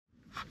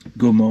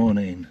Good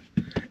morning.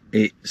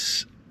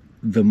 It's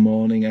the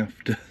morning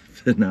after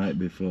the night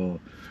before.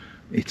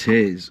 It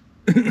is.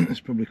 It's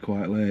probably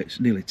quite late. It's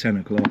nearly 10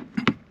 o'clock.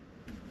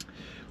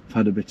 I've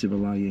had a bit of a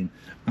lie-in.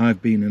 I've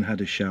been and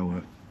had a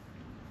shower.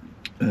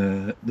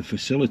 The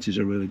facilities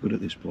are really good at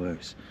this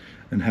place,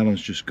 and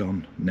Helen's just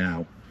gone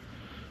now.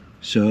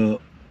 So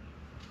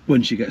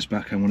when she gets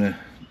back, I'm gonna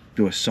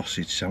do a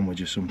sausage sandwich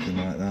or something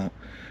like that,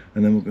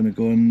 and then we're gonna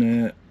go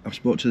and I've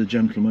spoke to the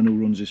gentleman who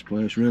runs this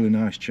place, really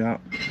nice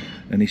chap,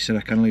 and he said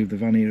I can leave the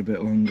van here a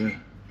bit longer,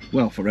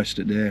 well, for rest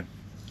of the day,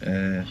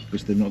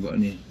 because they've not got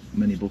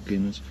many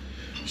bookings.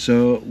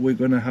 So we're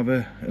going to have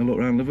a look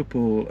around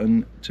Liverpool,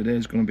 and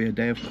today's going to be a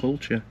day of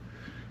culture.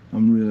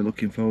 I'm really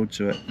looking forward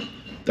to it.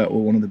 That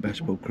was one of the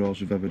best pub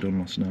crawls we've ever done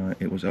last night.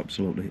 It was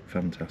absolutely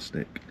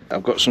fantastic.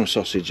 I've got some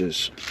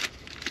sausages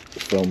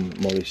from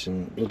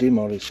Morrison, bloody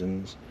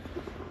Morrison's,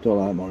 don't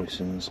like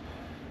Morrison's,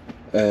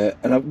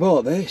 and I've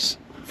bought this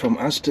from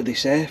Asda,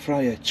 this air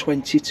fryer,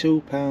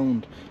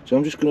 £22. So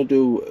I'm just going to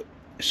do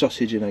a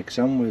sausage and egg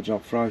sandwich. I'll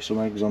fry some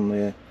eggs on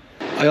there.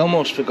 I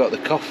almost forgot the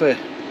coffee,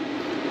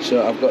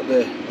 so I've got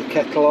the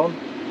kettle on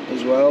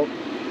as well,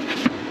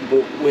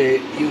 but we're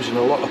using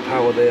a lot of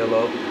power there,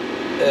 look,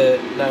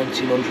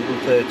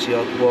 1930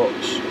 odd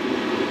watts,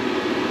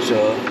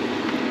 so,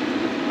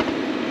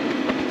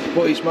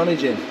 but it's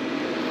managing.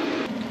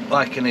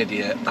 Like an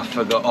idiot, I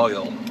forgot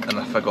oil and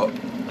I forgot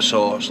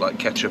sauce, like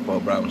ketchup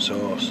or brown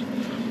sauce.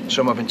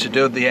 So I'm having to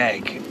do the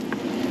egg.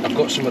 I've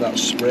got some of that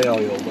spray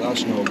oil, but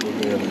that's no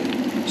good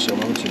really. So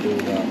I'm having to do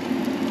that.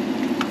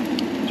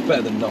 It's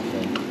better than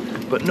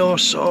nothing. But no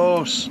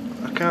sauce.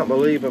 I can't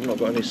believe I've not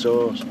got any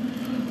sauce.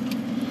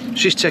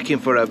 She's taking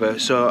forever,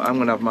 so I'm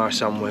gonna have my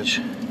sandwich.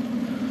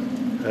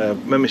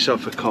 Make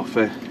myself a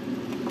coffee.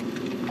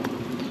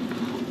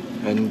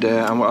 And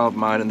I'll have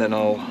mine, and then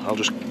I'll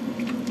just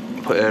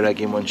put her egg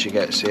in when she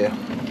gets here.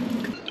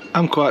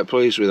 I'm quite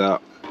pleased with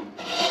that.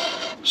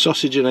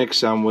 Sausage and egg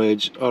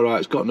sandwich. Alright,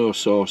 it's got no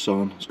sauce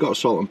on. It's got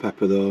salt and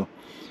pepper though.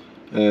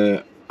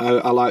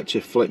 I like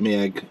to flip my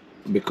egg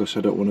because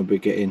I don't want to be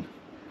getting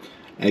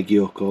egg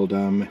yolk all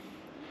down me.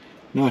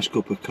 Nice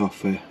cup of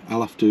coffee.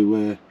 I'll have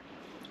to...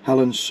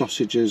 Helen's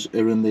sausages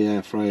are in the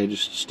air fryer,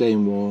 just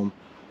staying warm,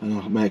 and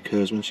I'll make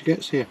hers when she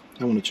gets here.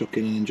 I want to chuck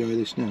in and enjoy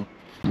this now.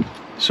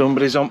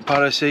 Somebody's on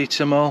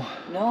paracetamol.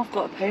 No, I've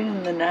got a pain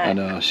in the neck. I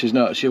know, she's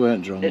not, she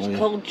weren't drunk. It's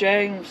called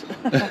James.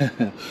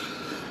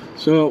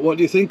 So what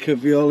do you think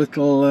of your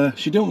little,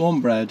 she don't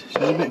want bread,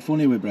 she's a bit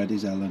funny with bread,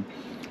 is Helen.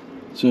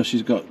 So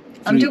she's got 3...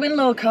 I'm doing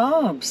low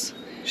carbs.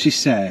 She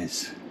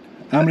says.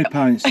 How many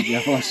pints did you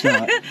have last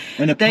night?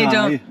 And a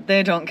pie?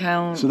 They don't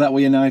count. So that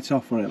was your night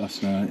off for it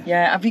last night?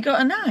 Yeah, have you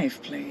got a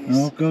knife, please?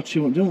 Oh God, she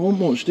don't want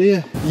much, do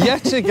you?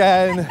 Yet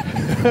again,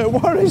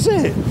 what is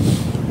it?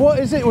 What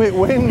is it with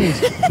wind?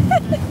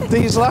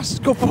 These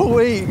last couple of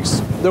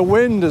weeks, the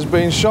wind has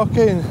been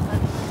shocking.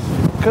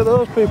 Look at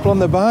those people on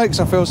the bikes,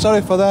 I feel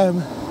sorry for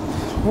them.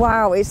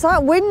 Wow, it's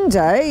that windy,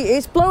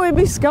 it's blowing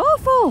my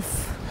scarf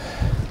off.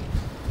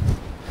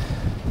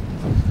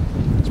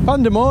 It's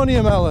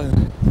pandemonium,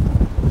 Helen.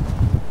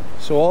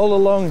 So all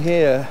along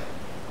here,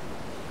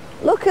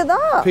 look at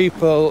that.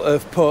 people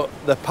have put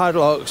the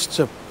padlocks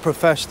to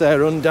profess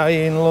their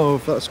undying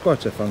love. That's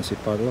quite a fancy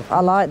padlock.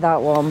 I like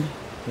that one.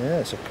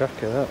 Yeah, it's a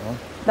cracker, that one.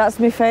 That's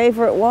my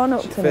favourite one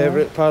up to now.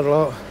 Favourite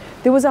padlock?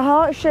 There was a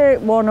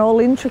heart-shaped one, all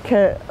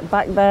intricate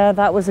back there.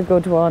 That was a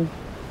good one.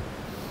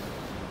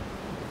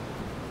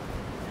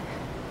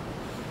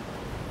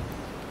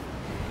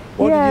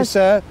 What did you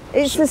say?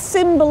 It's a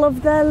symbol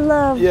of their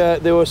love. Yeah,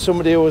 there was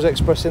somebody who was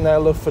expressing their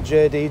love for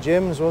JD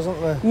Gyms, wasn't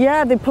there?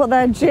 Yeah, they put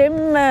their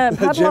gym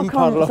padlock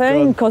on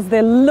thing because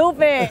they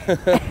love it.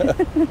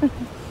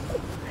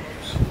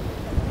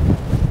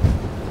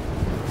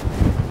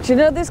 Do you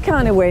know this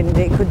kind of wind,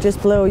 it could just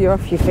blow you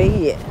off your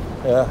feet?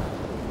 Yeah.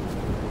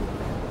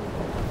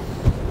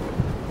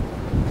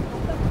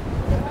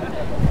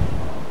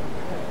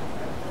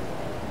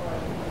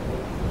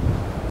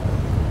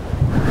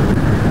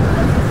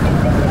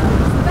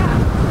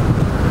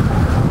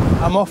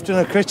 I'm often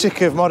a critic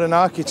of modern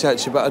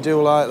architecture, but I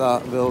do like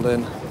that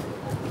building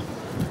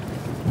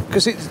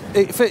because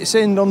it fits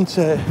in, doesn't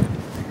it?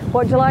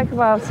 What do you like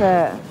about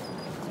it?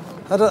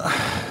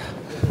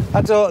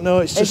 I don't know.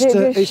 It's just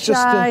it's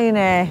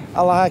shiny.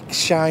 I like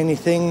shiny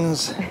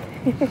things.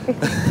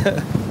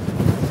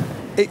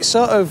 It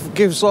sort of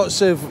gives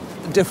lots of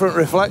different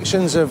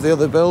reflections of the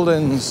other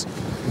buildings.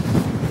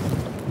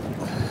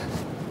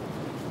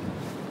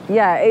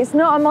 Yeah, it's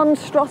not a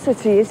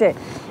monstrosity, is it?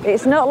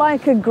 It's not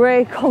like a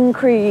grey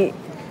concrete.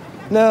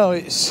 No,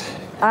 it's...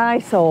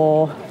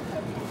 eyesore.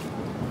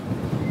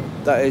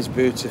 That is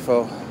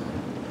beautiful.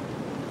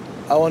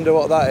 I wonder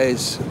what that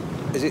is.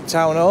 Is it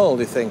Town Hall,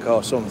 do you think,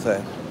 or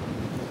something?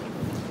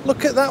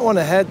 Look at that one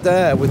ahead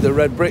there with the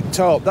red brick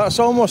top. That's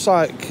almost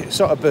like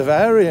sort of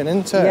Bavarian,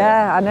 isn't it?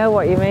 Yeah, I know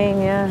what you mean,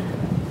 yeah.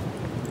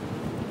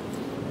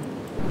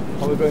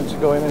 Are we going to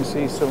go in and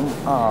see some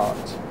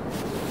art?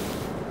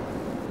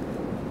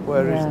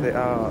 Where is the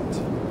art?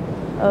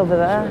 Over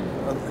there.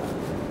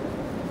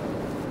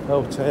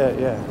 Oh, Tate,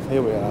 yeah,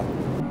 here we are.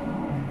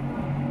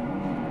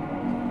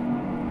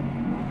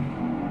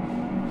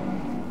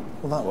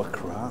 Well, that were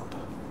crap.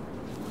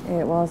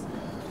 It was.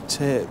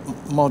 Tate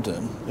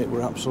Modern, it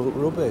were absolute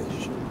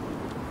rubbish.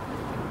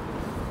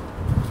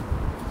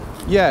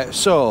 Yeah,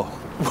 so...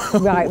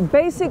 Right,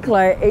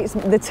 basically, it's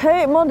the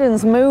Tate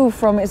Modern's moved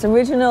from its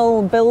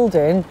original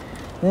building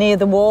near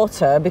the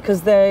water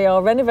because they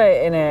are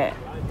renovating it.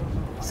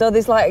 So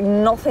there's like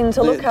nothing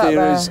to look at there.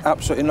 There is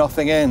absolutely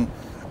nothing in,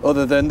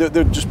 other than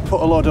they just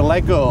put a load of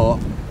Lego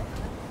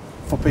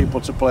for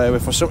people to play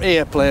with, for some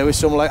play with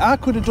some, like, I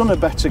could have done a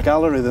better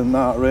gallery than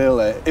that,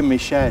 really, in my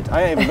shed.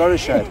 I ain't even got a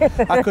shed.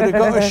 I could have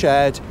got a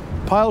shed,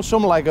 piled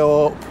some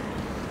Lego up,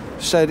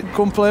 said,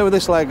 come play with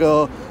this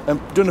Lego,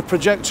 and done a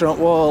projector on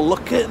the wall.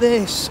 Look at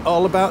this,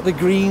 all about the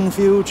green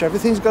future.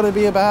 Everything's got to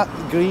be about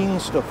the green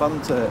stuff,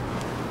 hasn't it?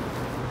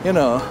 You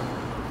know,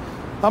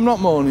 I'm not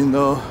moaning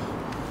though,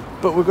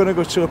 but we're going to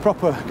go to a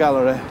proper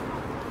gallery.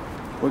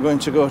 We're going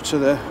to go to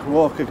the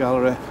Walker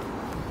Gallery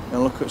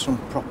and look at some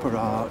proper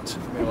art.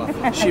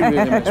 She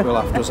really makes me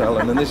laugh, does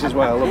Helen, and this is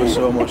why I love her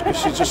so much, because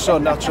she's just so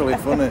naturally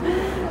funny.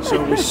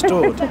 So we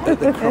stood at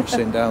the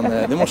crossing down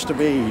there. There must have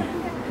been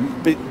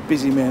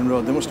busy main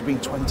road. There must have been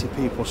 20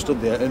 people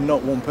stood there, and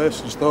not one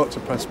person's thought to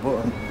press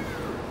button.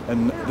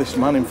 And this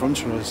man in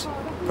front of us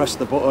pressed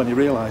the button. He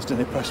realised, and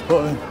he pressed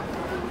button.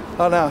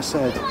 And I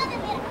said,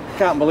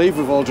 can't believe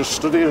we've all just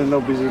stood here and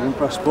nobody's even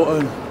pressed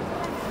button.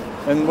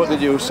 And what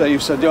did you say? You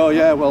said, oh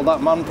yeah, well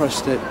that man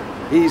pressed it.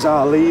 He's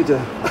our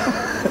leader.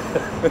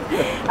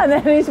 And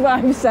then his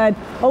wife said,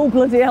 oh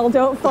bloody hell,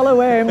 don't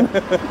follow him.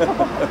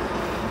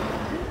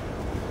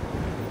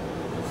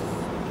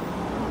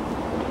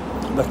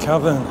 The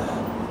cavern.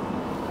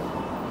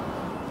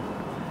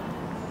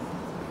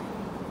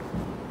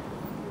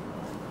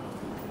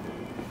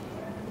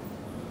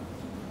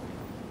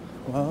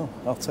 Well,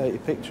 I'll take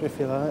your picture if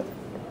you like.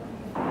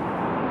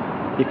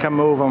 You can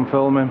move on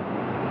filming.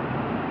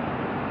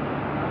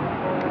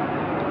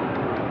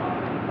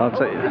 I'll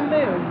take you.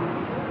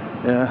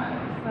 Yeah.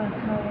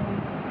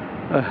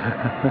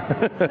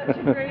 Such a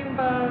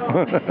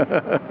rainbow.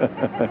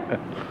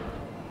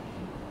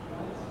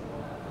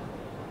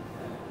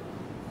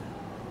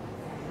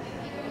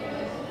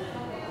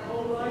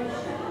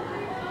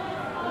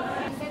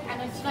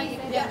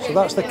 So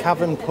that's the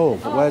Cavern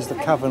pub, but where's the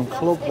Cavern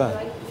club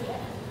then?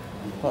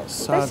 That's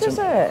Sergeant... This is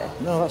it?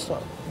 No, that's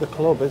not the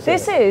club, is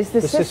this it? is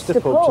the sister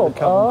pub. To the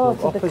Cavern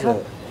to pub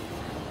opposite.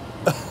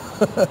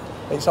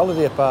 It's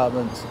holiday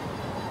apartments.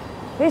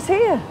 It's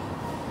here.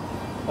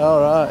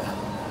 All right.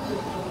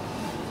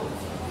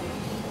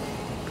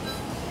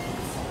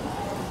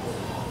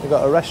 We've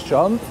got a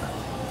restaurant.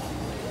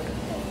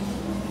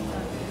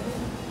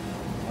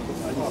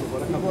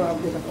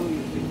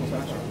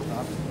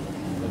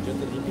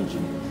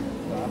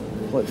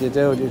 What do?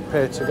 Do you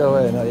pay to go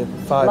in? Are you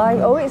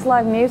It's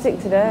live music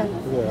today.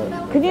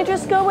 Yeah. Can you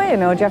just go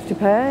in or do you have to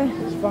pay?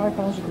 It's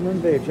 £5 to come in,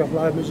 babe. You have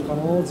live music on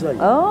all day.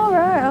 Oh,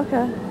 right,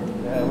 okay.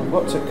 Yeah, we've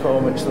got to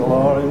Comich the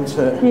law, isn't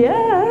it?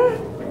 Yeah.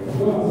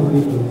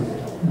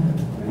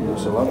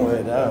 It's a long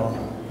way down.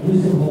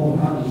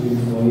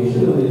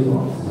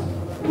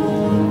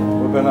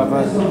 We're going to have a...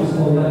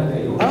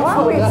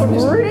 Wow,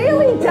 it's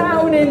really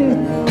down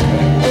in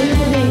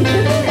underneath, isn't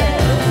it?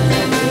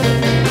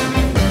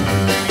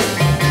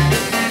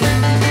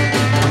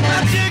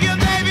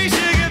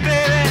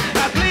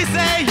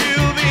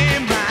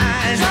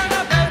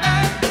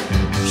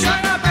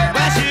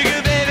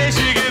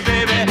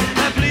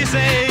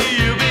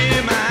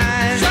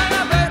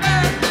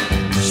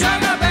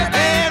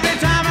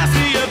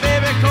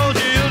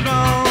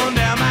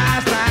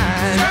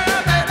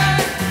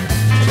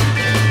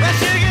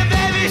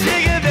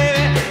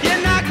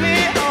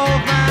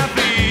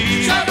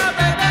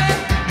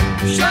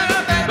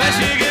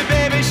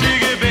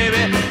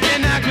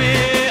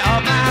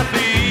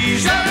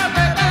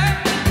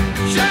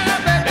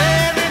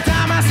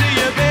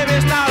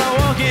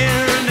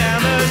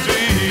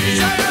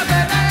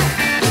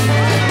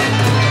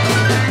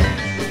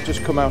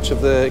 Come out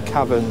of the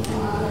Cavern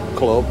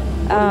Club. What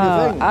did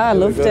you think? I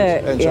loved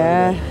it.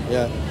 Yeah.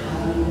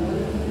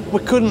 We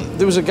couldn't.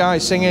 There was a guy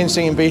singing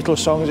Beatles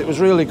songs. It was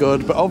really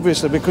good, but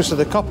obviously because of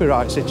the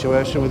copyright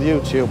situation with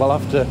YouTube, I'll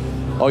have to.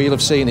 Or you'll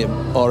have seen it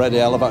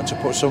already. I'll have had to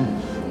put some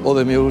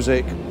other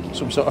music,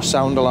 some sort of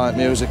sound-alike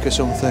music or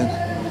something.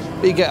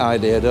 But you get the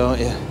idea, don't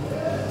you?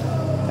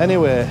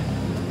 Anyway,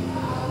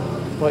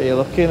 what are you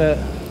looking at?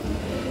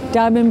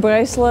 Diamond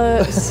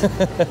bracelets.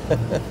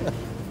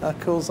 How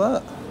cool's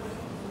that?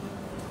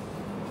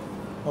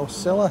 Oh,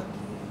 silly. Do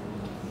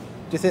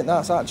you think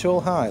that's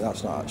actual height?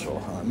 That's not actual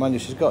height. Mind you,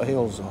 she's got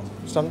heels on.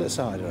 Stand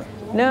aside her.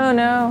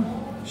 No.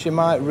 She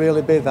might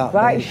really be that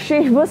Right, big.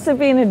 she must have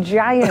been a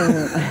giant.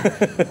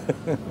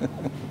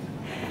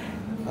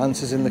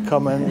 Answers in the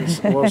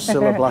comments. Was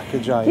Cilla Black a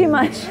giant? You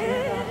might.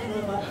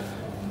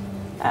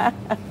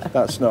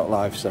 That's not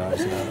life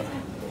size, no.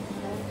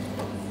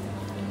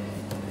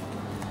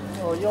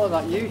 Oh, Oh, you're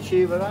that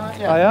YouTuber, aren't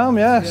you? I am,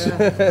 yes.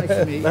 Yeah, nice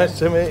to meet you. Nice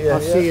to meet you.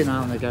 I'll see you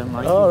now and again,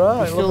 mate. All right.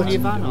 You're still in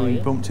your van, are We you?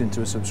 bumped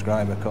into a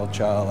subscriber called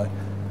Charlie.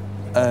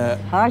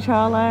 Hi,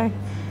 Charlie.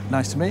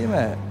 Nice to meet you,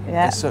 mate.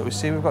 Yeah. So we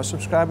see we've got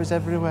subscribers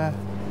everywhere.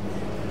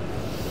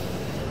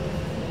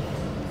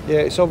 Yeah,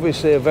 it's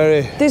obviously a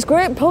very... There's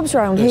great pubs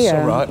around There's here.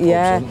 some right pubs,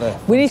 yeah. isn't there?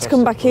 We need to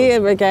come back Fantastic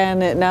here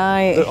again at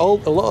night. A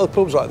lot of the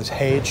pubs like this,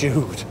 Hey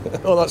Jude.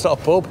 Oh, that's not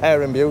a pub,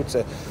 Hair and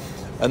Beauty.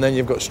 And then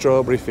you've got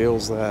strawberry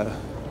fields there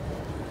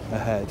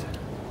ahead.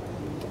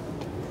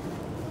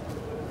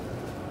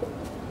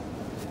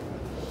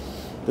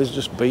 There's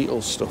just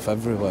Beatles stuff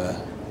everywhere.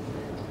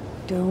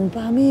 Don't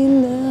buy me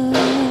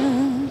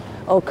love.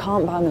 Oh,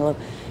 can't buy me love.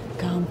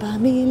 Can't buy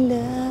me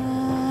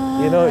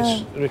love. You know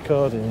it's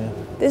recording, yeah.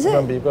 Is it?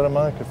 Remember, you've got a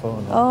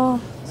microphone on.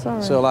 Oh,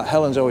 sorry. So, like,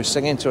 Helen's always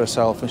singing to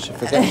herself and she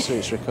forgets that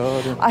it's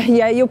recording.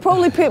 Yeah, you'll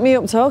probably pick me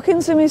up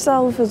talking to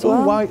myself as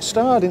well. Oh, White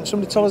Star. Didn't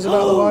somebody tell us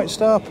about the White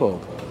Star pub?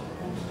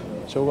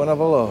 So we're going to have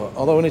a look.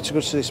 Although we need to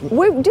go to this...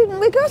 Didn't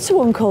we go to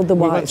one called the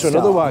White We went to Star?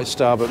 another White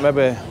Star, but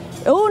maybe...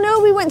 Oh,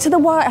 no, we went to the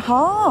White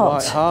Hart.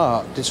 White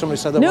Hart. Did somebody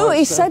say the No, White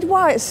he Star? said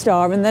White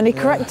Star and then he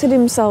corrected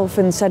himself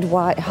and said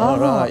White Oh,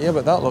 Hart. right. Yeah,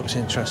 but that looks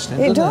interesting,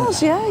 It doesn't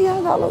does, yeah,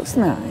 that looks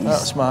nice.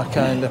 That's my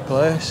kind of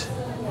place.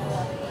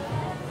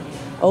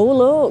 Oh,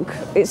 look,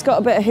 it's got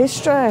a bit of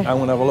history. I'm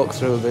going to have a look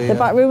through The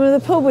back room of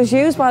the pub was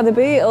used by the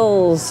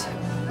Beatles.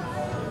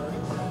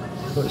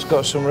 But it's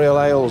got some real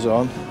ales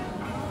on.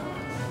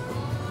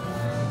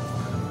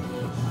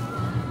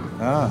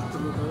 Ah.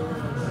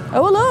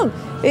 Oh, look,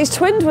 it's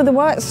twinned with the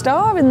White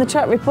Star in the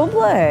Czech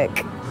Republic.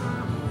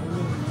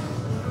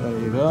 There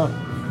you go.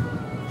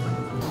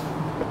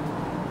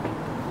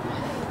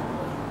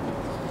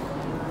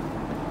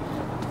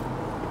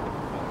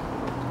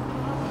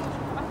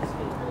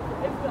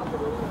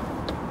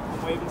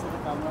 Waving to the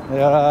camera.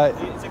 Yeah,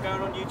 right. Is it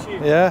going on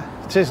YouTube?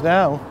 Yeah, it is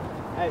now.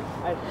 Hey.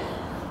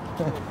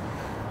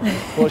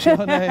 What's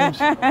your names?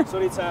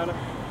 Sonny Turner.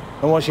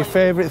 And what's your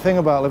favourite thing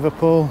about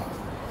Liverpool?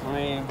 I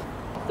mean,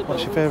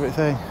 What's your favourite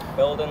thing?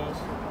 buildings,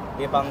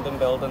 the abandoned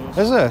buildings.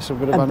 Is there some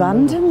good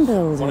Abandoned One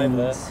over buildings.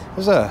 there.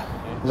 Is there?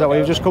 Is that where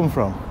you've just come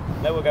from?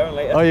 No, we're going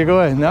later. Oh, you're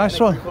going? Nice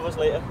one. Covers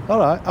later. All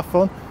right, have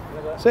fun.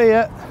 See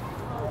ya.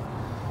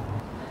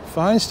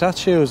 Fine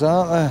statues,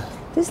 aren't there?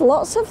 There's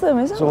lots of them,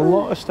 isn't There's a there?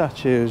 lot of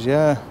statues,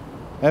 yeah.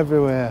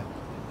 Everywhere.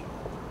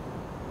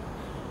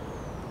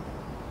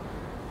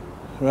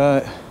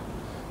 Right.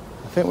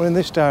 I think we're in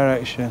this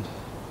direction.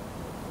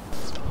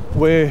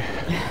 We're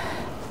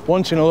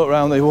wanting to look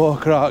around the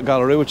Walker Art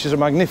Gallery, which is a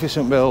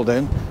magnificent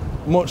building,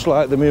 much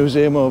like the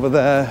museum over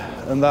there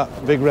and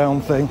that big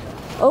round thing,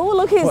 Oh,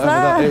 look, it's whatever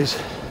there. that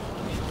is.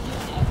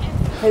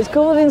 It's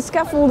covered in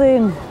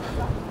scaffolding.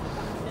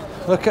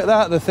 Look at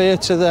that, the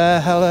theatre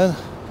there, Helen.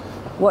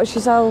 Watch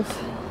yourself.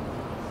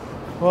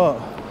 What?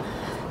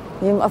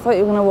 I thought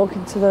you were going to walk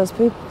into those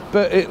people.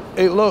 But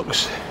it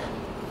looks...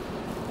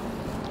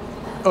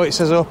 Oh, it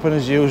says open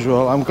as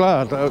usual. I'm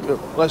glad.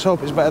 Let's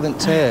hope it's better than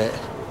Tate,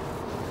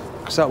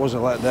 because that was a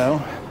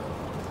letdown.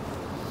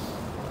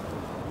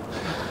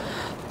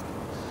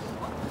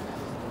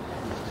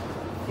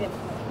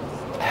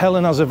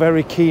 Helen has a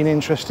very keen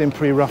interest in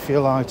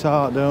pre-Raphaelite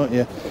art, don't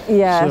you?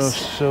 Yes.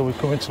 So we're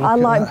coming to look I at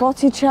like that.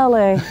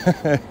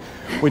 Botticelli.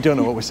 We don't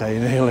know what we're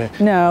saying, really.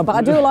 No, but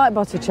I do like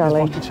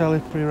Botticelli.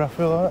 Botticelli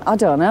pre-Raphaelite? I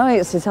don't know,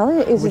 it's Italian.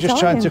 It's We're just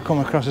trying Italian. to come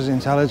across as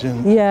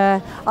intelligent.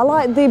 Yeah, I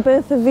like the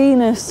Birth of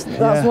Venus.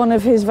 That's Yeah. one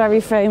of his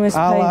very famous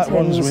I like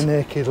paintings. ones with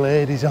naked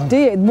ladies on. Do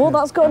you? Well,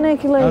 that's got a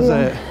naked lady Has on.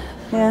 it?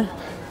 Yeah.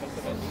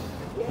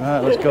 Right,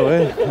 let's go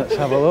in. Let's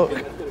have a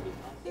look.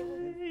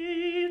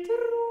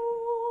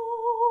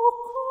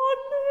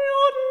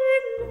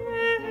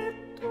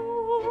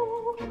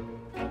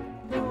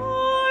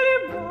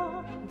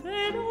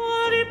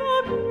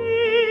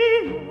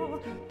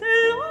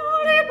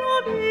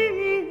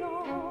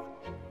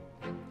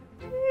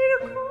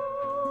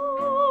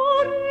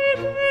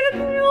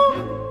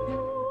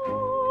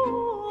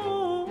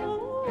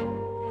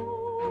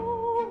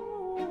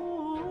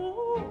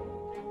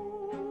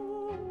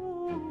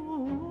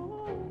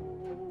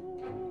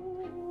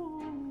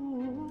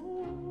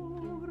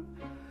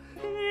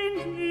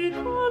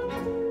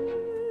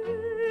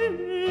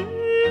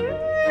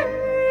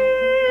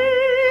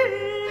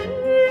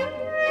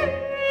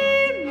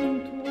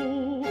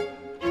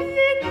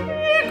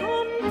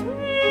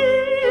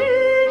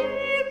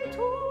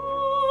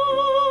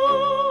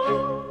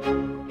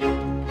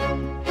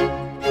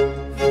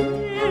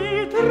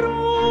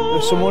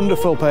 There's some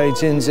wonderful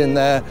paintings in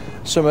there,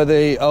 some of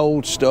the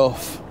old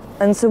stuff.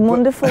 And some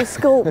wonderful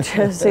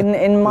sculptures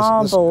in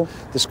marble.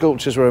 The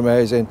sculptures were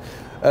amazing.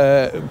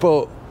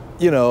 But,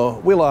 you know,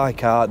 we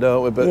like art,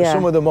 don't we? But Yeah.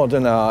 some of the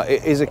modern art,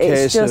 it is a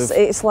case of...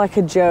 It's like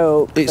a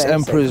joke. It's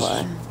basically.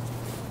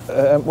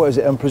 Emperor's... what is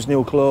it, Emperor's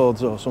New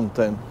Clothes or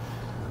something.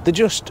 They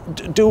just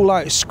do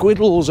like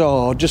squiddles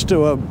or just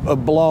do a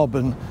blob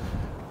and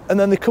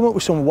then they come up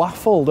with some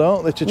waffle,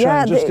 don't they, to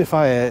try and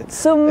justify it.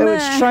 It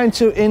was trying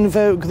to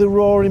invoke the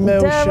raw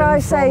emotion Dare I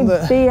say from the...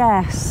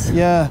 BS?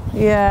 Yeah.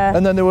 Yeah.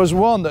 And then there was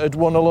one that had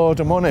won a load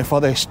of money for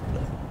this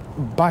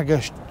bag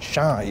of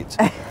shite,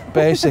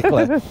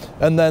 basically.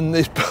 And then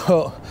this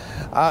put,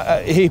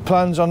 he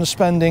plans on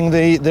spending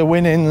the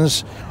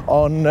winnings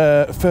on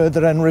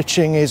further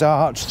enriching his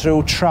art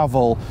through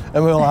travel.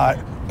 And we're like,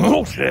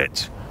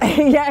 bullshit.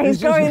 Yeah,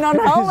 he's going on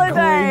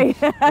holiday.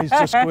 He's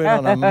just going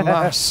on a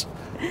mass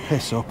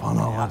piss up on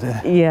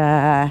holiday.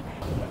 Yeah.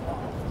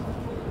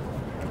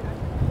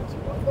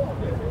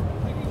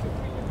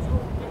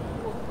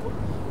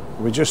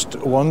 We're just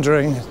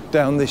wandering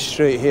down this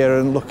street here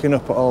and looking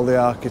up at all the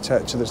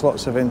architecture. There's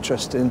lots of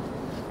interesting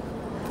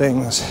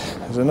things.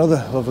 There's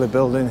another lovely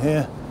building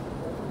here.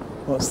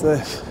 What's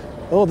this?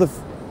 Oh,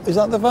 is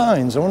that the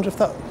Vines? I wonder if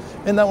that,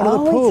 isn't that one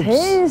of the pubs? It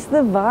is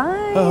the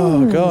Vines.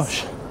 Oh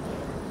gosh.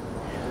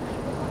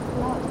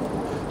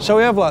 So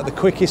we have like the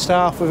quickest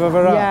half we've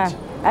ever had. Yeah.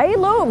 Hey,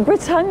 look,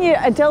 Britannia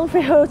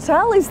Adelphi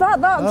Hotel. Is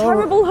that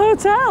terrible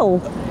hotel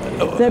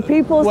that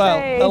people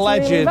say is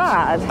really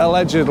bad?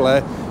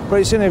 Allegedly. But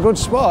it's in a good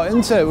spot,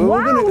 isn't it?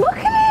 Wow, look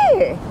at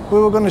it! We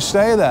were going to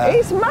stay there.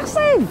 It's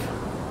massive.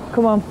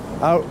 Come on.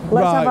 Right,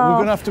 we're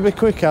going to have to be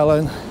quick,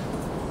 Helen.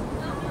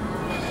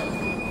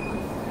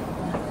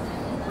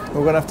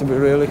 We're going to have to be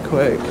really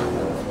quick.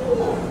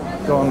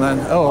 Go on then.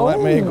 Oh, let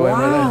me go in with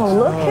it. Wow,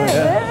 look at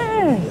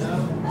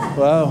this.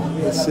 Wow,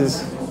 this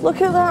is... Look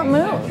at that moon.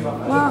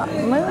 Yeah.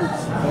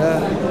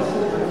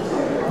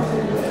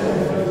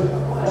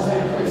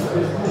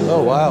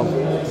 Oh, wow.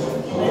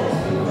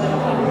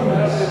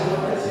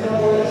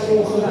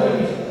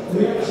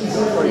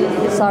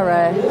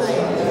 Sorry.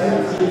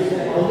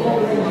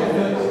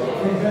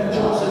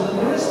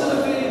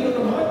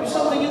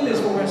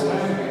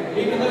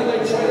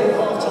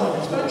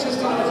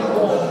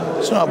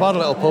 It's not a bad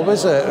little pub,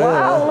 is it?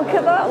 Wow, really? look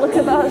at that, look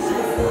at that.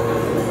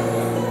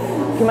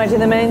 Can you imagine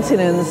the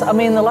maintenance? I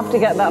mean, they'll have to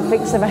get that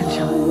fixed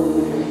eventually.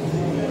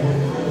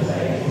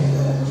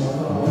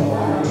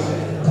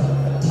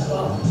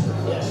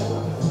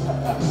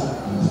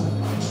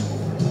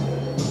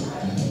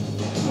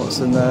 What's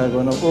in there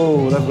going up?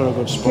 Oh, they've got a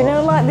good spot. Do you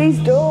know, like these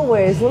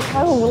doorways, look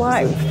how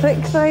like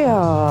thick they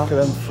are. Look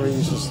at them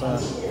freezers there.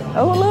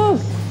 Oh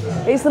look,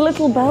 it's the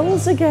little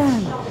bells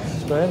again.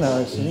 It's very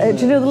nice, isn't it?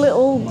 Do you know the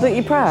little that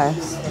you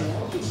press?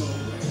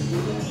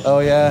 Oh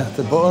yeah,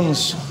 the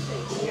buttons.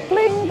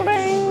 Bling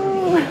bling.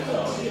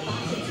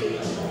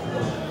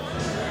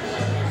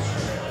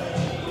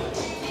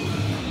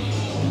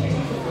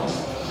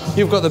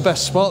 You've got the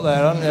best spot there,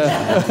 haven't you?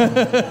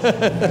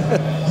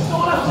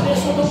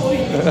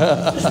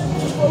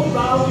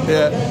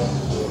 Yeah.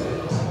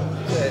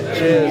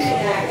 Cheers.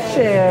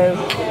 Cheers.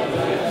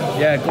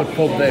 Yeah, good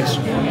pub this.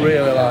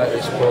 Really like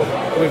this pub.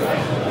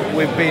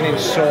 We've been in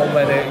so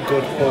many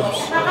good pubs.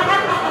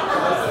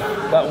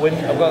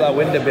 I've got that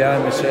window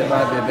behind me, so it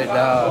might be a bit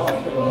dark.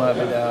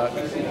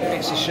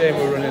 It's a shame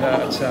we're running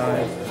out of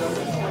time.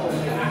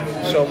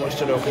 So much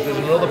to do, because there's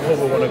another pub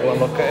we want to go and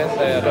look at, isn't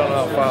there? I don't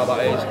know how far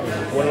that is.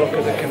 We want to look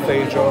at the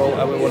cathedral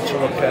and we want to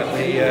look at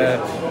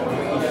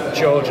the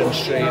Georgian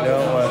Street,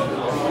 don't we?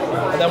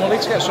 And then we'll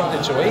need to get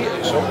something to eat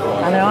at some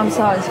point. I know, I'm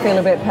starting to feel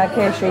a bit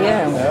peckish, are you?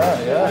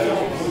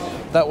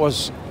 Yeah. That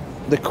was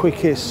the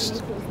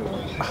quickest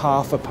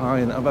half a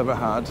pint I've ever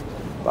had.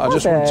 But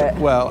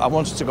I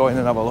wanted to go in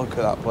and have a look at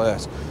that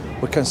place.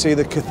 We can see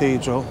the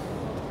cathedral.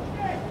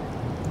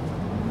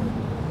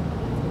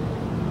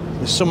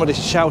 There's somebody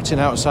shouting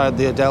outside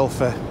the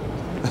Adelphi.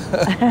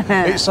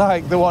 It's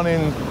like the one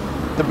in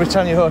the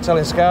Britannia Hotel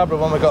in Scarborough.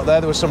 When we got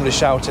there was somebody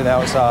shouting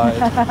outside.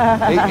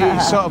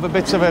 It's sort of a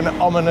bit of an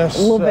ominous...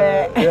 Love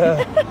it.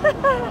 Yeah.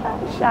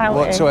 Shouting.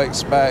 What to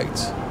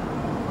expect.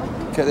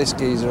 Get this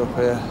geezer up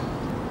here.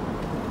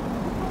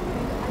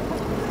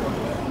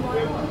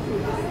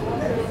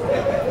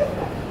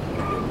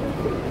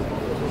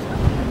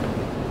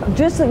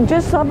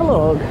 Just have a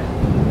look.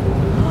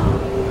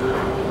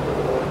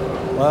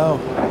 Wow.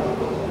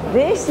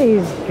 This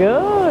is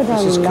good.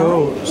 This is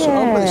cool. Like So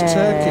it's it.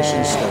 Turkish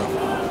and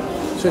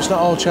stuff. So it's not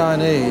all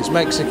Chinese,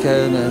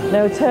 Mexican.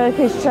 No,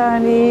 Turkish,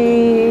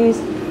 Chinese,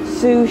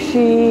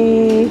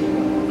 sushi.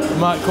 We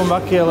might come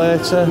back here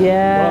later.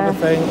 Yeah. We'll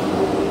have a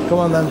think. Come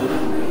on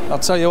then. I'll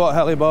tell you what,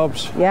 Helly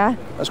Bobs. Yeah.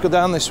 Let's go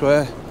down this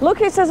way.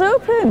 Look, it says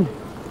open.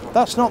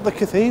 That's not the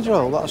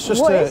cathedral. That's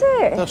just What is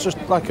it? That's just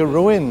like a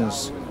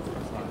ruins.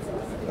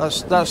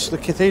 That's the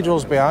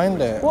cathedral's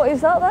behind it. What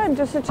is that then?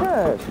 Just a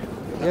church?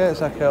 Yeah,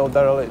 it's like an old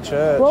derelict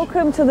church.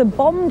 Welcome to the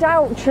bombed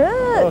out church.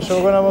 Oh, so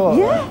we're going to have a look?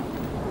 Yeah.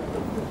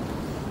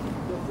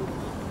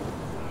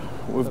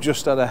 We've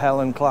just had a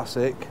Helen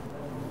classic.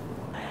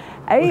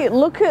 Hey,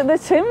 look at the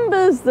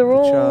timbers. They're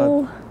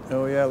all...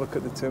 Oh yeah, look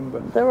at the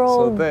timber. They're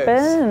all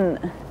bent.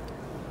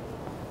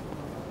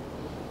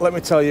 Let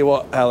me tell you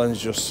what Helen's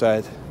just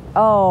said.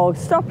 Oh,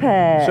 stop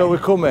it. So we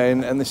come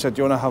in and they said,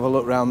 do you want to have a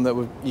look round that?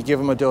 You give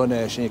them a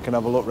donation, you can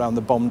have a look round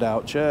the bombed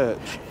out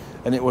church.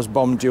 And it was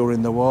bombed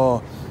during the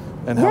war.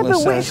 And yeah, Helen but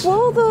says, which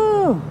war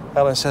though?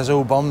 Helen says,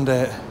 who bombed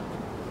it?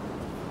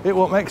 It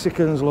what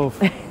Mexicans love.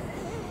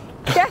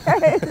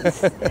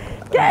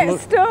 Get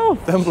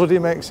stuff. Them bloody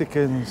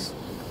Mexicans.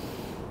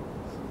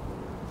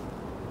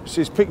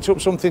 She's picked up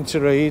something to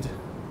read.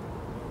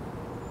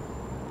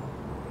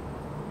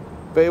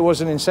 But it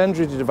was an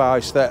incendiary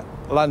device that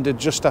landed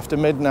just after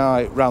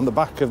midnight round the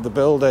back of the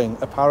building,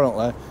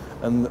 apparently,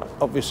 and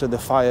obviously the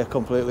fire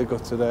completely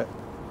gutted it.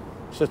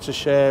 Such a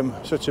shame,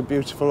 such a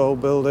beautiful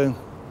old building.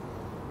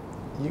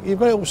 You've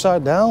got it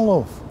upside down,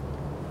 love.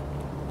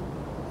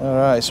 All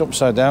right, it's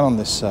upside down on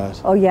this side.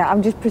 Oh yeah,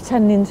 I'm just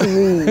pretending to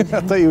read. I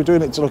thought you were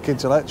doing it to look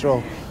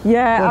intellectual.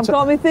 Yeah, I've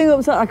got my thing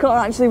upside. I can't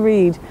actually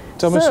read.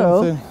 Tell me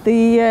something.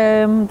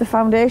 The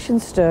foundation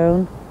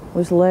stone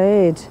was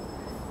laid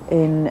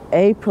in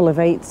April of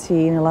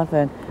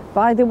 1811.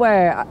 By the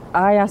way,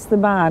 I asked the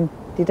man,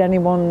 did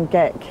anyone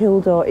get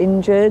killed or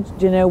injured?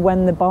 Do you know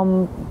when the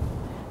bomb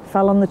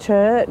fell on the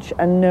church?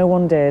 And no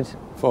one did.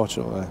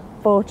 Fortunately.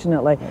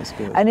 Fortunately. That's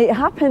good. And it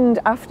happened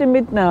after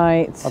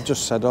midnight. I've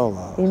just said all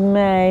that. In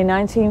May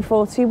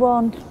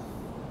 1941.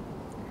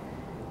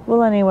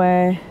 Well,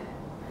 anyway,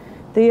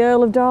 the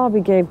Earl of Derby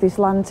gave this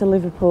land to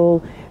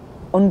Liverpool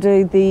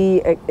under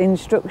the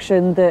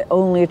instruction that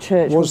only a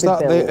church would be built. Was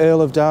that the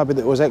Earl of Derby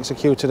that was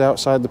executed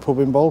outside the pub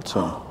in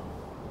Bolton?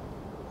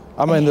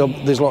 I mean,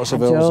 there's lots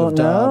of Earls of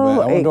Derby.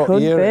 I wonder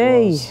what year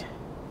it was.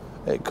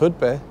 It could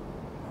be.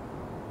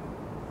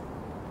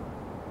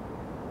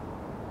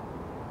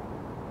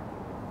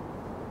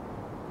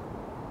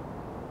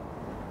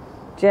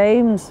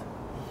 James.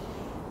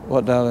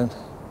 What, darling?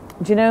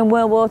 Do you know in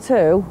World War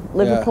II,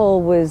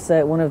 Liverpool was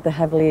one of the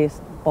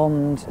heaviest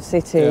bombed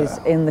cities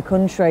in the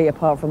country,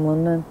 apart from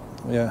London.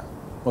 Yeah,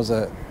 was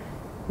it?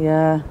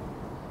 Yeah.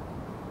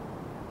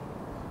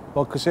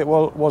 Well, because it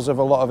was of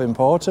a lot of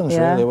importance,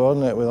 really,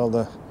 wasn't it, with all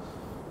the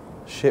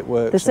shit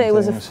works. The city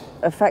was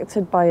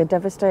affected by a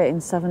devastating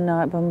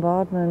 7-night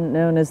bombardment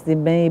known as the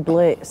May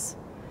Blitz.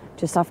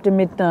 Just after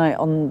midnight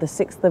on the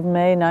 6th of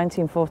May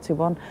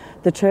 1941,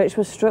 the church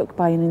was struck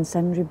by an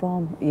incendiary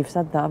bomb. You've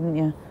said that, haven't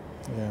you?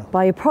 Yeah.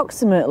 By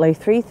approximately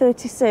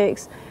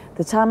 3:36,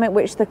 the time at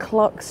which the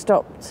clock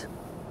stopped.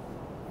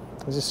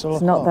 Is it still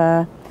It's not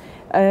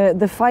there.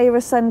 The fire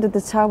ascended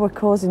the tower,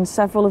 causing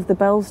several of the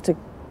bells to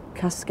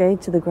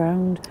cascade to the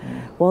ground.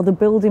 While the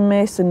building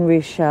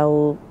masonry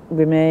shell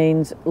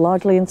remained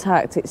largely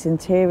intact, its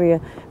interior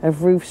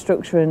of roof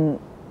structure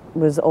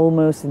was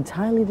almost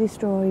entirely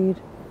destroyed.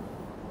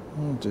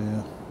 Oh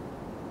dear.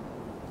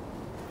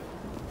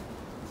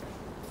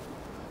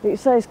 It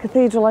says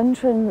cathedral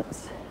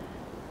entrance.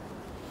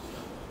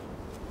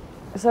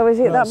 So is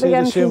it that big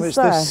entrance assume it's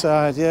there? this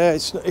side, yeah.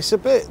 It's a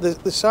bit, the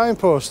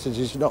signpostage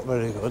is not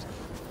very good.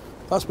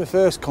 That's my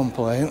first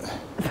complaint.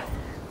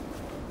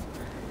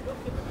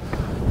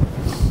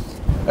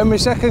 And my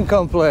second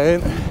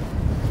complaint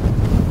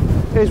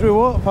is we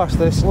walked past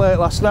this late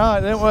last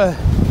night, didn't we?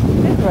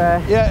 Did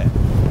we? Yeah,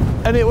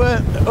 and it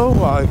weren't, oh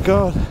my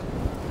God.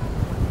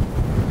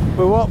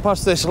 We walked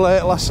past this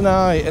late last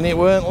night and it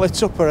weren't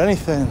lit up or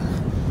anything.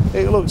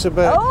 It looked a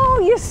bit...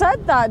 Oh, you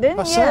said that, didn't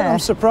you? I said, I'm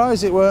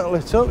surprised it weren't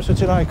lit up,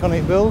 such an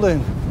iconic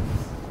building.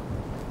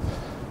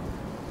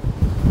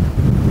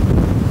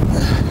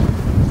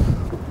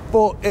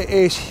 But it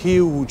is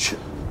huge.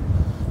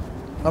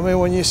 I mean,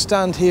 when you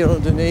stand here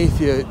underneath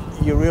you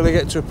really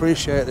get to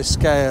appreciate the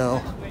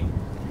scale.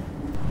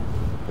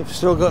 You've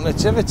still got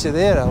nativity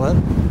there,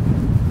 Helen.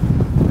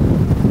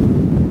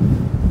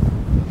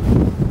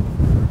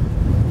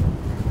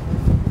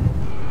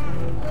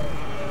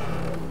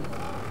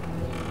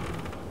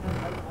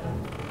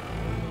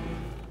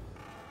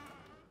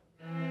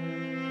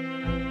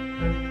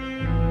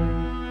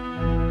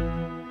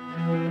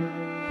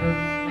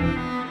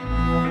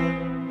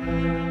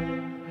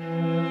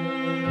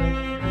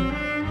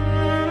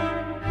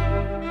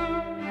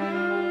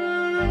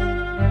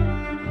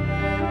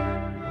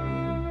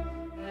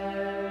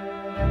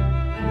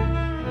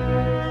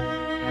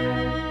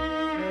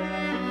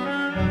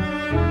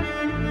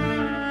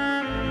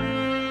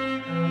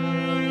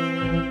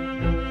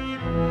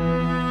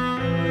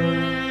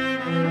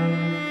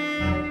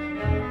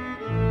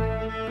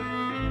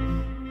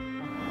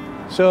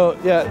 So,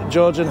 yeah,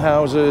 Georgian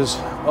houses,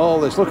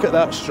 all this. Look at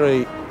that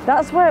street.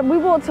 That's where we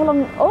walked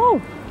along. Oh,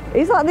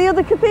 is that the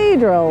other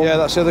cathedral? Yeah,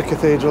 that's the other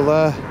cathedral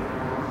there,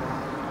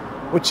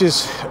 which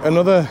is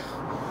another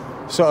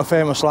sort of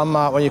famous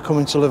landmark when you come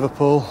into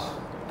Liverpool.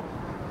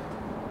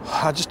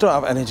 I just don't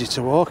have energy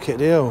to walk it,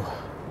 do you?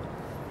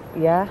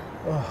 Yeah.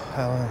 Oh,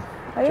 Helen.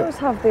 I always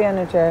have the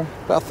energy.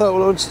 But I thought we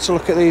wanted to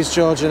look at these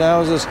Georgian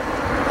houses.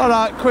 All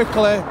right,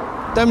 quickly.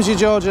 Them's your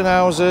Georgian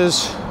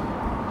houses.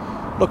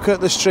 Look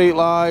at the street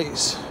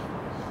lights.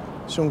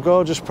 Some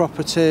gorgeous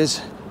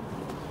properties.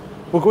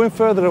 We're going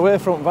further away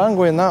from Van,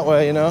 going that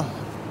way, you know.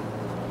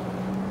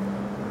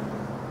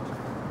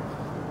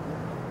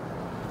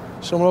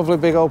 Some lovely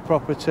big old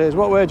properties.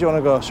 What way do you want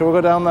to go? Shall we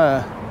go down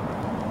there?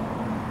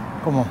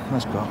 Come on,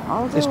 let's go.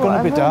 It's going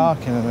to be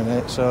dark in a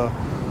minute, so...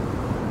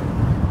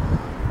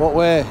 What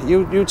way?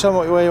 You tell me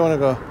what way you want to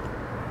go.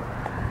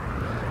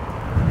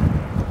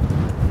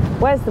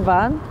 Where's the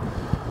van?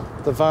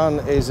 The van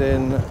is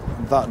in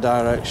that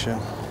direction.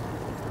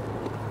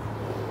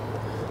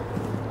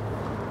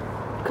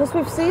 Because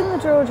we've seen the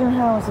Georgian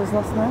houses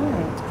last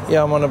night.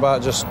 Yeah, I'm on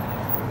about just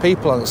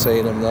people haven't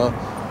seen them though.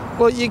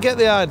 But you get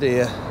the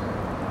idea.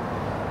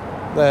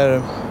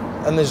 There,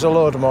 and there's a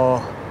load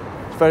more.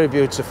 It's very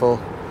beautiful.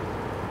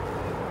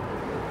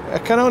 I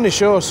can only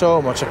show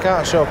so much. I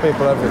can't show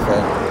people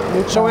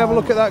everything. Shall we have a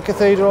look at that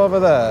cathedral over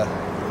there,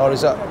 or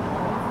is that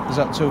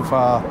too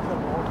far?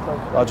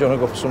 Or do you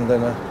want to go for some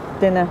dinner?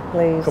 Dinner,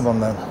 please. Come on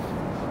then.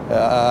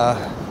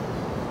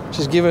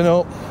 She's giving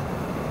up.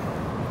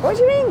 What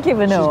do you mean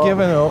giving up? She's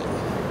giving up.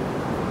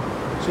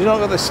 She's not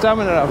got the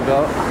stamina I've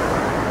got.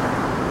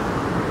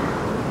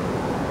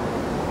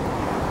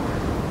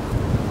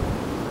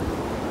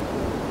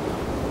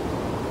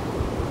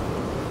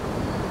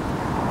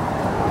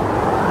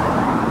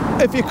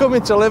 If you come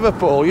into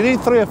Liverpool, you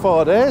need 3 or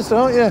 4 days,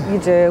 don't you? You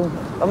do.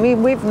 I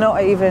mean, we've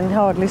not even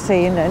hardly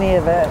seen any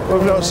of it.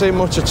 We've not seen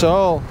much at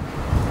all.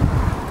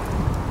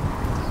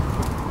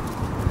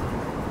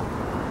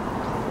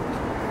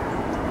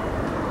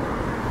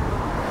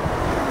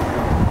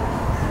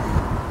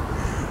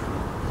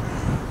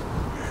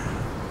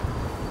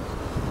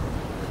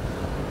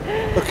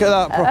 Look at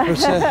that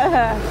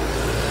property.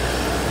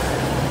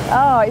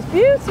 Oh, it's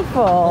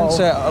beautiful. It's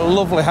a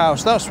lovely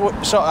house. That's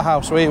what sort of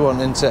house we want,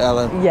 isn't it,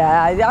 Ellen?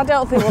 Yeah, I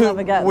don't think we'll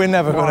ever get We're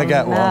never going to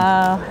get one.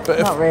 No, But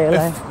not really.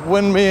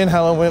 When me and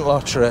Helen win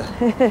lottery,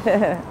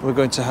 we're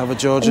going to have a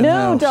Georgian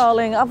house. No,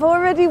 darling, I've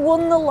already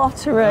won the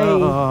lottery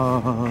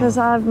because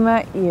I've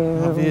met you.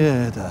 Have you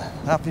heard her?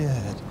 Have you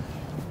heard?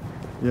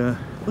 Yeah.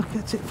 Look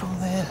at it from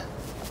there.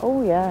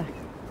 Oh, yeah.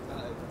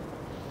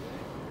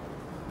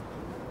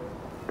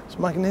 It's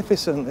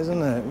magnificent,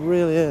 isn't it? It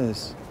really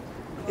is.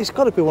 It's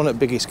got to be one of the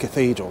biggest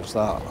cathedrals,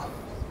 that.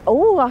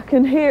 Oh, I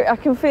can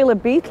feel a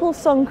Beatles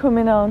song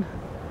coming on.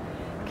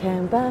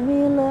 Can't buy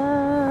me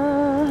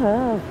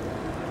love.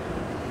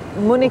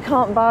 Money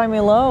can't buy me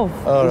love,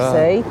 All you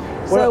right.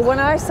 see. So when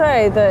I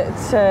say that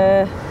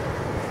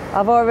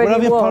I've already We're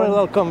having won...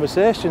 parallel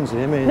conversations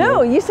here, me and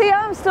No, you. you see,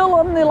 I'm still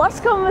on the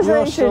last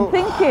conversation,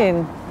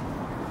 thinking.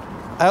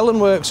 Ellen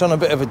works on a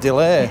bit of a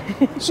delay,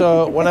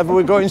 so whenever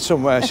we're going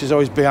somewhere, she's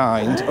always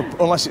behind.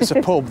 Unless it's a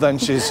pub, then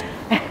she's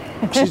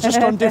just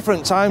on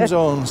different time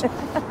zones.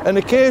 And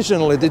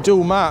occasionally they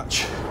do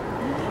match,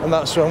 and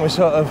that's when we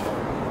sort of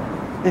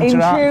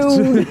interact.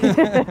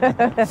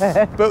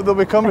 But there'll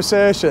be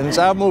conversations.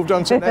 I've moved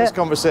on to the next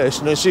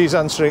conversation, and she's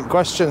answering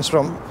questions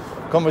from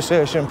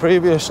conversation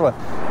previously.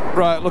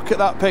 Right, look at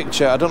that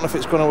picture. I don't know if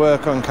it's going to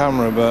work on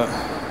camera, but...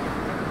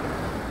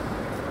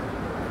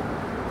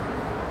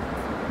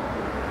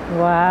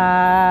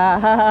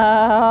 Wow.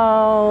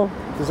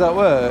 Does that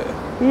work?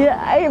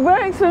 Yeah, it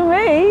works for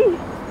me.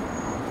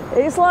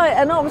 It's like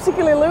an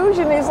optical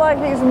illusion. It's like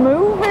it's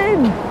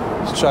moving.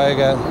 Let's try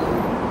again.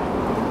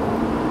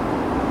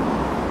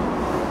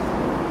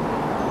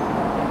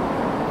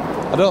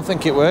 I don't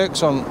think it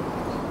works on...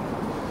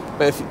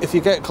 But if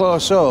you get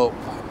close up,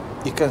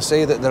 you can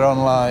see that they're on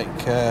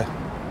like...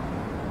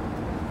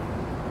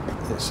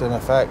 it's an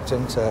effect,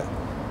 isn't it?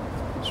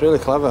 It's really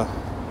clever.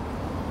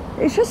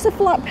 It's just a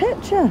flat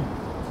picture.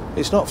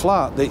 It's not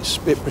flat, it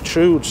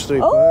protrudes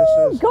through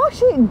Oh, places.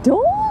 gosh, it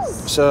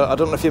does. So I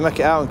don't know if you make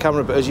it out on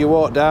camera, but as you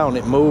walk down,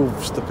 it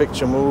moves, the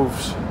picture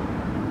moves.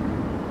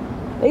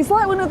 It's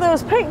like one of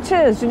those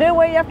pictures, you know,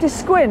 where you have to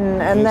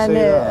squint and then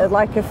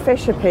like a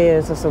fish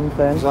appears or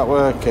something. Is that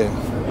working?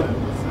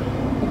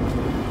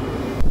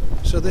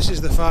 So this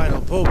is the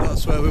final pub,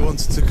 that's where we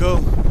wanted to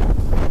go.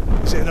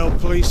 Is it an old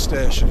police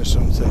station or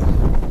something?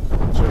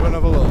 So we're going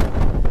to have a look.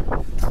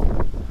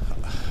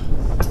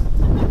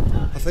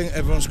 I think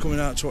everyone's coming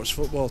out to watch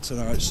football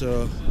tonight,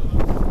 so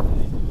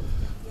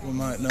we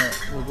might not.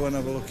 We'll go and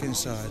have a look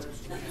inside.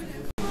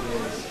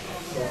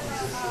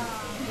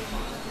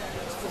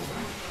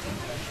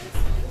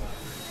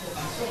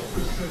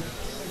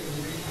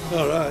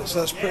 Alright, so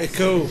that's pretty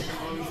cool,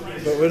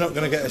 but we're not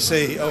going to get a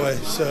seat, are we?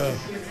 So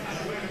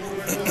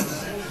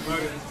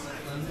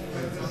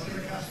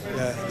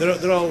yeah,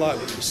 they're all like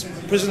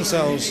prison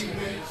cells.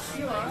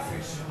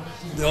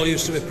 They all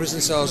used to be prison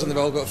cells and they've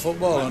all got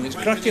football on. It's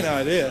a cracking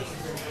idea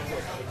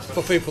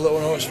for people that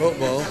want to watch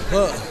football.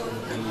 Look.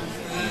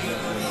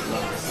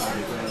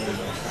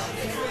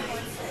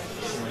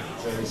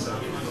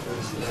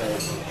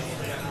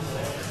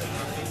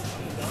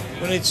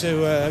 We need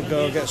to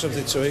go get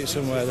something to eat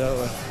somewhere, don't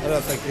we? I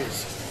don't think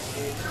it's...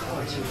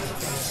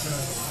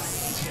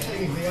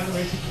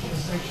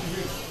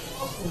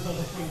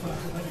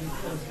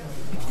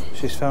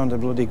 She's found a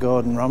bloody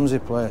Gordon Ramsay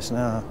place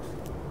now.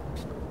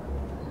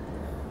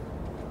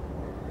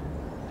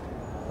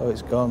 Oh,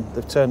 it's gone.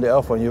 They've turned it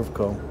off when you've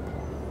come.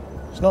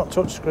 It's not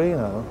touch screen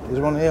though. There's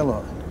one here,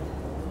 look.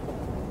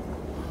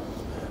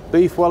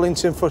 Beef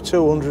Wellington for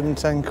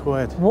 210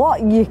 quid.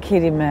 What? You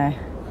kidding me?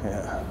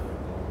 Yeah.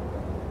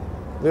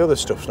 The other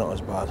stuff's not as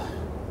bad.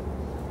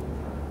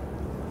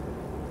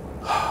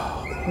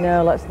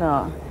 No, let's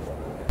not.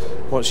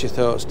 What's your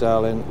thoughts,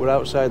 darling? We're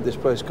outside this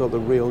place called the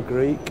Real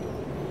Greek,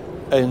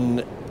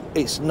 and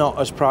it's not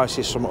as pricey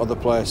as some other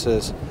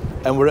places.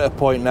 And we're at a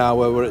point now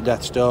where we're at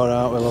death's door,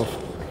 aren't we, love?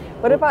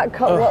 What about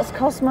what's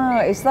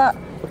Cosmo? Is that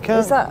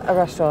a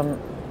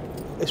restaurant?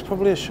 It's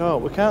probably a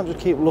shop. We can't just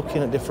keep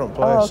looking at different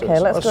places. Oh, okay,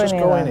 let's go just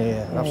in go here in then.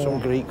 here and have some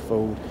Greek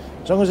food.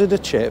 As long as they do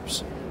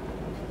chips.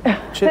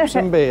 Chips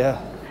and beer,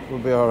 we'll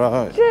be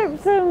alright.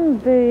 Chips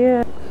and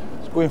beer.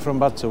 It's going from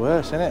bad to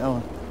worse, isn't it,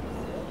 Helen?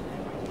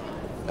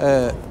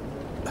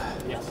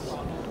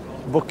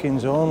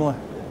 Bookings only.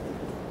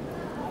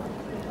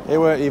 They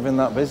weren't even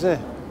that busy.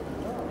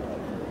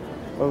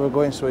 Where we're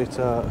going,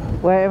 sweetheart?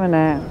 Wait a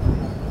minute.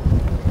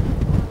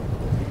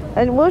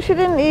 And well, she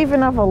didn't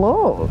even have a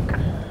look.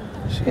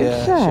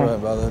 Yeah, she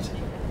weren't bothered.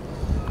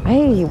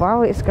 Hey,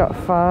 wow, it's got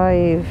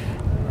 5.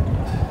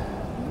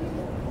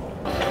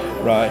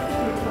 Right,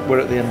 we're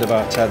at the end of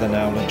our tether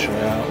now,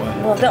 literally, aren't we?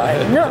 Well,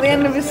 not the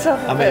end of his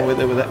I mean,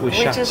 we're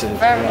shattered. just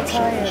very We're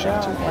absolutely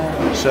tired,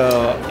 aren't we?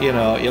 So, you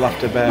know, you'll have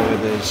to bear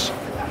with us.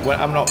 Well,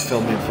 I'm not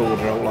filming food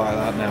out like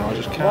that now. I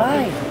just can't.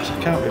 Why?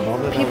 I can't be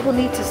bothered. People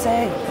need to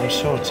say. I'm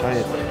so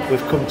tired.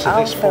 We've come to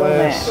I'll this film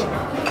place. it.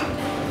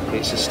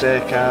 It's a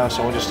steakhouse,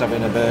 and we're just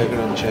having a burger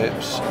and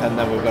chips, and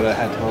then we've got to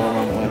head home,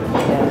 haven't we?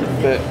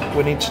 Yeah. But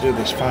we need to do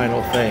this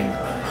final thing.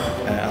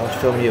 I'll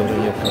film you,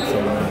 and you can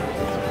film me.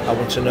 I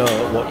want to know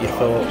what your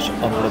thoughts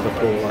on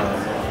Liverpool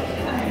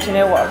are. Do you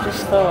know what I've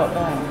just thought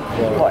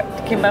now? What?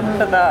 Can you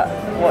remember that?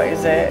 What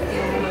is it?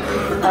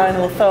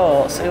 Final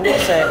thoughts. Who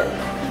was it?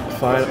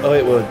 Oh,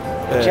 it would.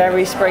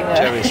 Jerry Springer.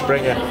 Jerry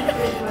Springer.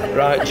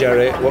 Right,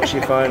 Jerry, what's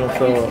your final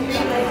thoughts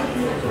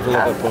of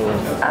Liverpool?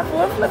 I've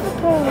loved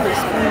Liverpool. It's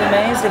been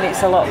amazing.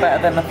 It's a lot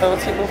better than I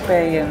thought it would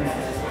be, and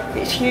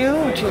it's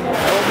huge. And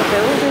all the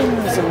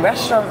buildings and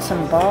restaurants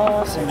and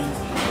bars, and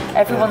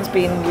everyone's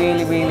been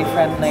really, really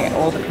friendly.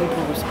 All the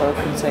people we've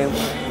spoken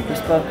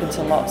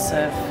to lots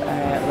of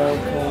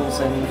locals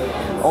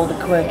and all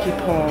the quirky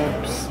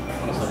pubs.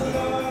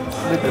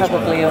 We've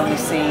probably only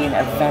seen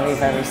a very,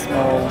 very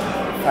small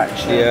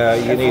fraction. Yeah,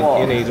 you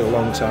of need a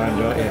long time,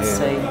 don't you?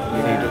 See,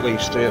 You need at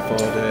least 3 or 4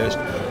 days.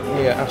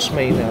 Yeah, ask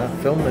me now.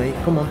 Film me.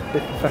 Come on, be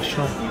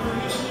professional.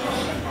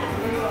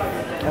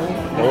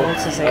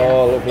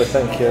 Oh, lovely.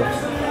 Thank you.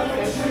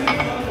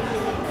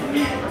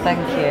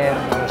 Thank you.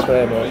 Thanks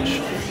very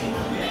much.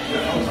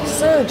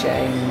 So,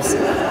 James,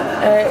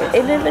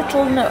 in a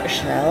little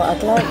nutshell,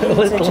 I'd like you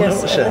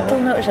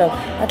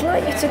I'd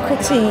like you to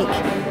critique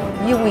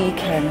your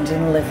weekend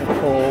in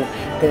Liverpool,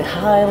 the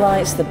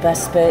highlights, the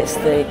best bits,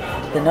 the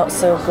not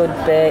so good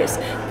bits,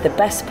 the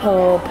best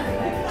pub.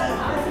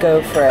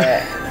 Go for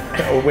it.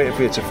 I'll wait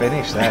for you to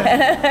finish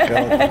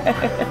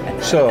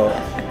then. So,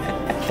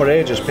 for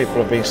ages people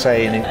have been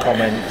saying in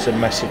comments and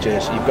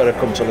messages, you've got to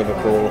come to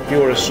Liverpool.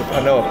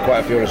 I know quite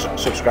a few are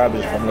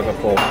subscribers from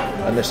Liverpool,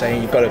 and they're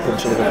saying you've got to come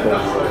to Liverpool.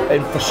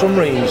 And for some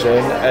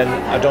reason, and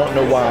I don't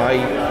know why,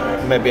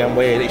 maybe I'm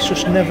weird, it's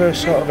just never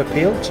sort of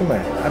appealed to me.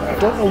 I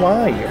don't know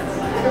why.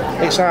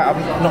 It's like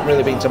I've not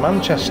really been to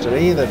Manchester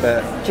either,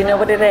 but... Do you know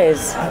what it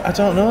is? I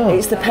don't know.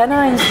 It's the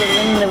Pennines that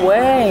are in the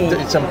way.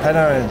 It's on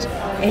Pennines.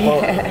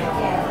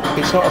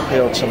 It's not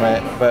appealed to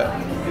me, but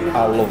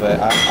I love it.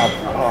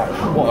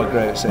 What a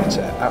great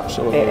city.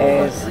 Absolutely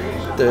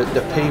love it.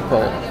 The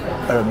people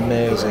are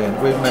amazing.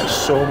 We've met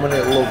so many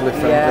lovely,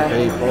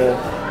 friendly people.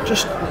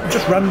 Just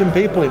random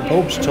people in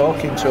pubs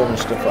talking to them and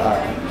stuff like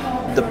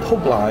that. The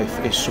pub life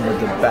is some of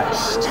the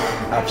best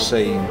I've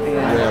seen,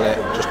 really.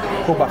 Just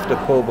pub after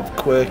pub of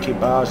quirky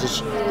bars.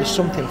 There's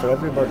something for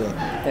everybody.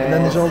 And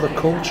then there's all the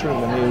culture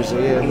and the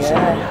museums.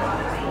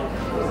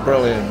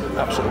 Brilliant,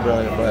 absolutely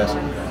brilliant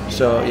place.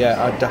 So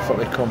yeah, I'd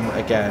definitely come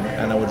again,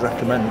 and I would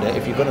recommend it.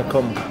 If you're going to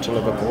come to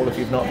Liverpool, if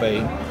you've not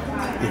been,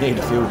 you need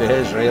a few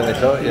days really,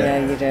 don't you? Yeah,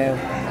 you do.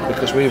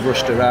 Because we've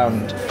rushed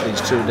around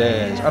these 2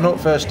 days. I know the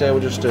first day we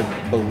just did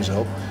booze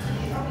up,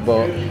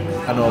 but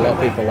I know a lot of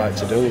people like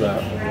to do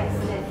that.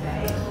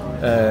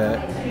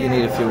 You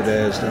need a few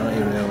days, don't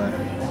you, really?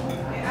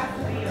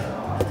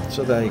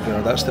 So there you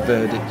go, that's the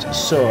verdict.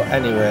 So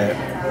anyway,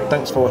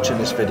 thanks for watching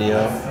this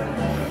video,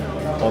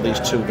 or these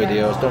 2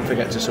 videos. Don't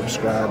forget to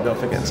subscribe, don't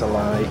forget to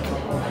like,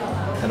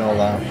 and all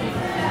that.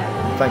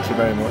 Thank you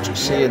very much.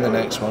 See you in the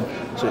next one.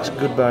 So it's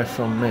goodbye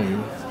from me.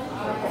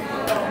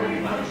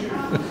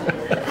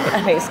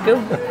 And it's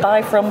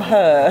goodbye from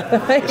her.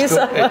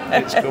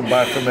 It's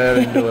goodbye from her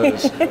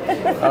indoors.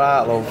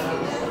 Alright,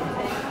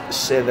 love.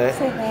 See you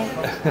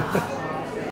there.